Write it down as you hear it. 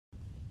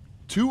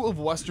Two of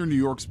Western New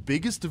York's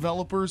biggest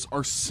developers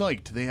are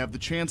psyched they have the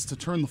chance to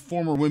turn the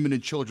former Women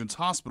and Children's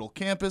Hospital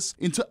campus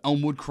into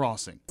Elmwood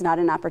Crossing. It's not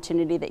an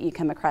opportunity that you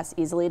come across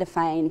easily to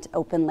find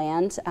open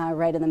land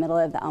right in the middle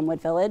of the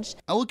Elmwood Village.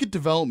 Ellicott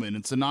Development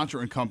and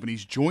Sinatra &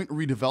 Company's joint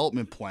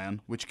redevelopment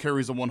plan, which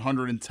carries a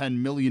 $110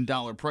 million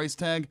price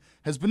tag,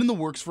 has been in the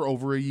works for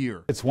over a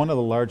year. It's one of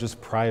the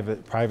largest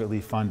privately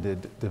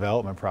funded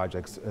development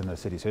projects in the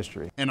city's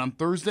history. And on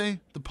Thursday,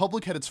 the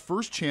public had its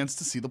first chance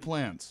to see the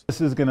plans. This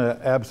is going to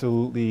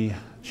absolutely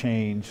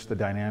change the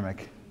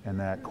dynamic in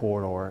that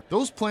corridor.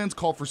 Those plans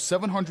call for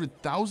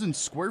 700,000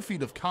 square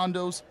feet of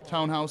condos,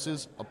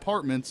 townhouses,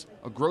 apartments,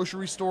 a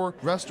grocery store,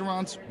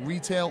 restaurants,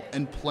 retail,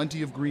 and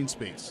plenty of green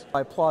space.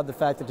 I applaud the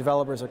fact that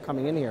developers are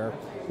coming in here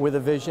with a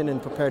vision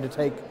and prepared to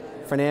take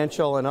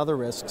financial and other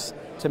risks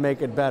to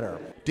make it better.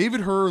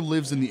 David Herr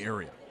lives in the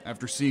area.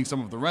 After seeing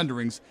some of the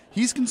renderings,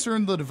 he's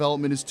concerned the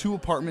development is too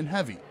apartment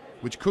heavy,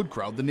 which could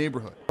crowd the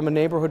neighborhood. From a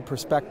neighborhood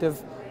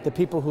perspective, the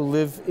people who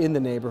live in the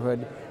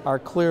neighborhood are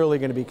clearly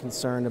going to be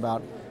concerned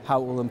about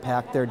how it will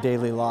impact their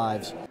daily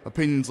lives.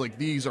 Opinions like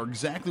these are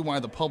exactly why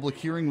the public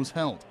hearing was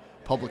held.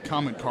 Public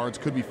comment cards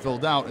could be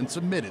filled out and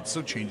submitted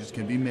so changes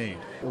can be made.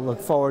 We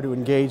look forward to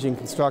engaging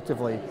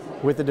constructively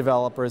with the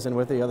developers and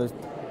with the other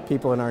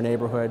people in our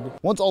neighborhood.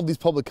 Once all these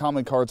public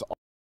comment cards